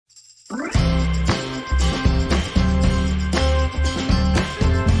Hi,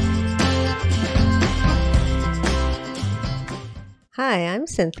 I'm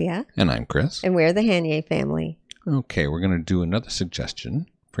Cynthia. And I'm Chris. And we're the Hanye family. Okay, we're going to do another suggestion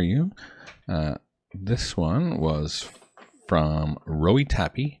for you. This one was from Roey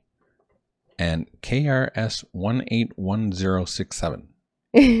Tappy and KRS 181067.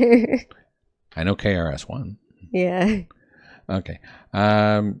 I know KRS-One. Yeah. Okay.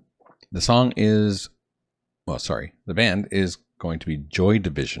 The song is, the band is going to be Joy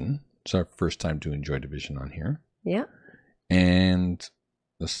Division. It's our first time doing Joy Division on here. Yeah. And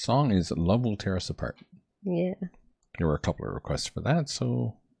the song is Love Will Tear Us Apart. Yeah. There were a couple of requests for that,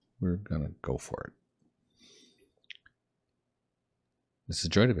 so we're going to go for it. This is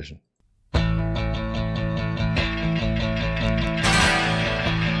Joy Division.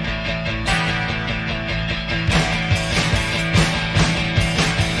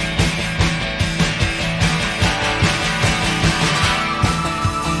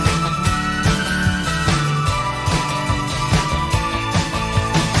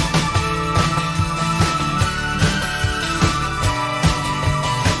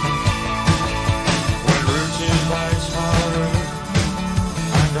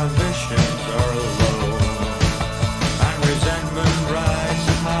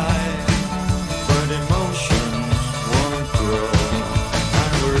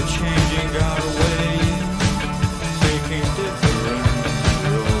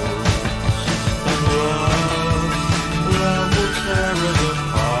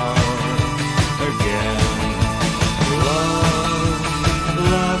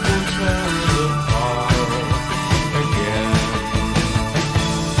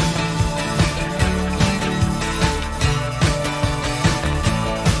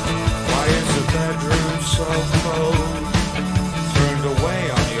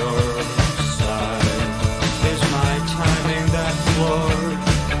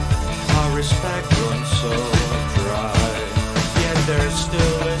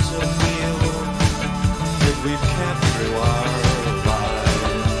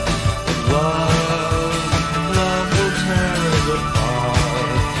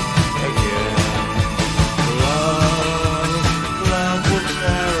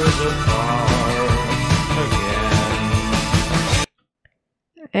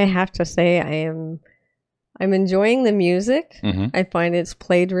 I have to say I'm enjoying the music. Mm-hmm. I find it's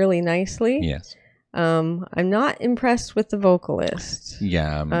played really nicely. Yes. I'm not impressed with the vocalist.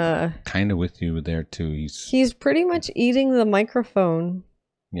 Yeah, I'm kind of with you there too. He's pretty much eating the microphone.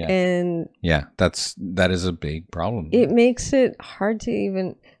 Yeah. And yeah, that is a big problem. It makes it hard to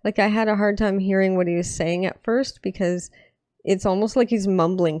even, like, I had a hard time hearing what he was saying at first because it's almost like he's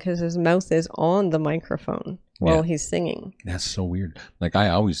mumbling because his mouth is on the microphone while he's singing. That's so weird. Like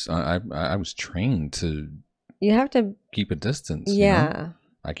I was trained to. You have to keep a distance. Yeah. You know?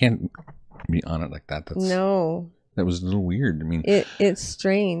 I can't be on it like that. That was a little weird. I mean, it's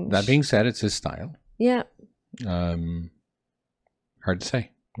strange. That being said, it's his style. Yeah. Hard to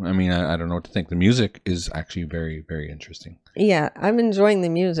say. I mean, I don't know what to think. The music is actually very, very interesting. Yeah, I'm enjoying the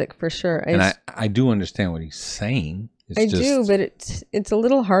music for sure. And I do understand what he's saying. I do, but it's a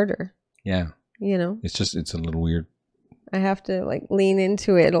little harder. Yeah. You know? It's a little weird. I have to like lean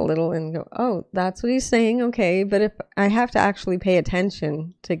into it a little and go, oh, that's what he's saying. Okay. But if I have to actually pay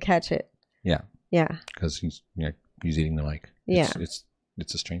attention to catch it. Yeah. Yeah. Because he's eating the mic. Yeah.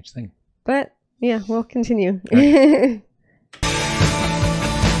 It's a strange thing. But yeah, we'll continue. Right.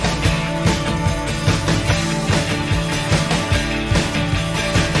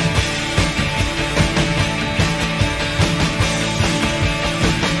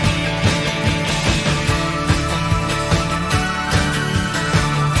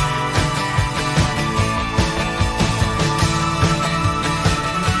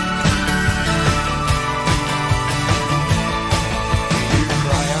 You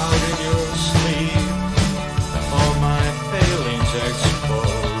cry out in your sleep, oh my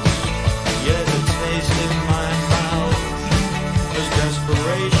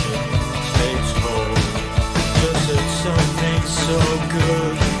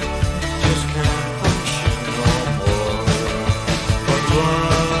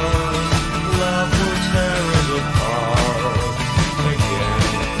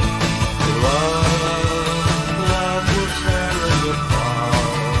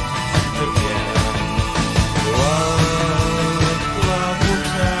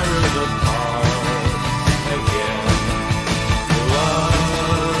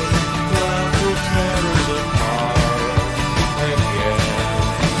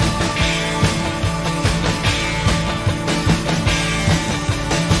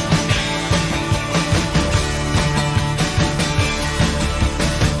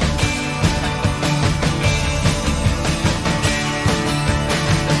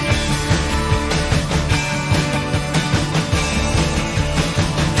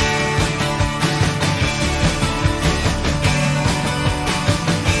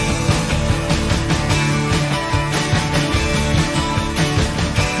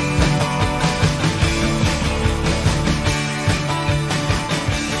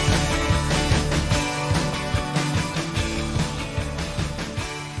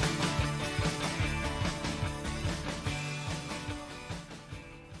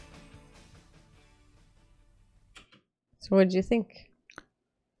So what did you think?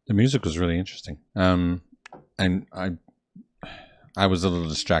 The music was really interesting. And I was a little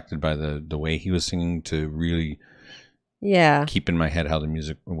distracted by the way he was singing to really keep in my head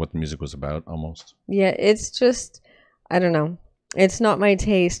what the music was about almost. Yeah, it's just, I don't know. It's not my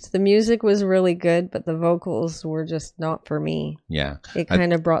taste. The music was really good, but the vocals were just not for me. Yeah. It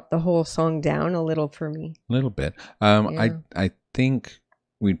kind of brought the whole song down a little for me. A little bit. I think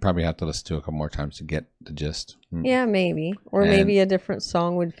we'd probably have to listen to it a couple more times to get the gist. Yeah, maybe. Or maybe a different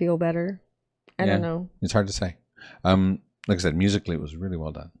song would feel better. I don't know. It's hard to say. Like I said, musically it was really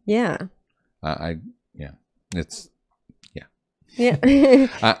well done. Yeah. Yeah.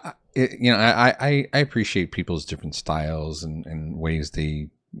 I appreciate people's different styles and ways they,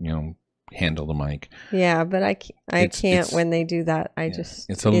 handle the mic. Yeah, but I can't when they do that.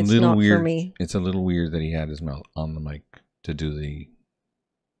 It's a little not weird for me. It's a little weird that he had his mouth on the mic to do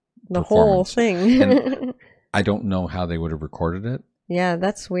the whole thing. And I don't know how they would have recorded it. Yeah,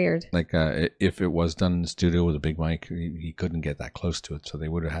 that's weird. Like if it was done in the studio with a big mic, he couldn't get that close to it, so they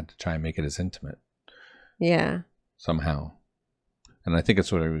would have had to try and make it as intimate. Yeah. Somehow. And I think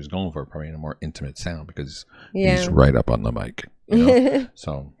that's what I was going for, probably in a more intimate sound, because he's right up on the mic.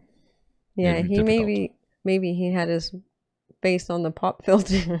 So yeah, he maybe he had his face on the pop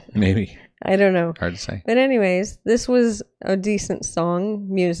filter. Maybe. I don't know. Hard to say. But anyways, this was a decent song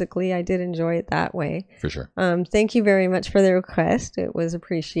musically. I did enjoy it that way. For sure. Thank you very much for the request. It was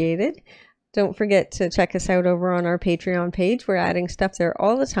appreciated. Don't forget to check us out over on our Patreon page. We're adding stuff there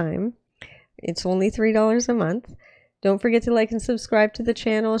all the time. It's only $3 a month. Don't forget to like and subscribe to the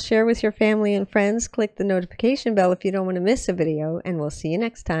channel, share with your family and friends, click the notification bell if you don't want to miss a video, and we'll see you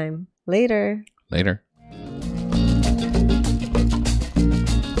next time. Later. Later.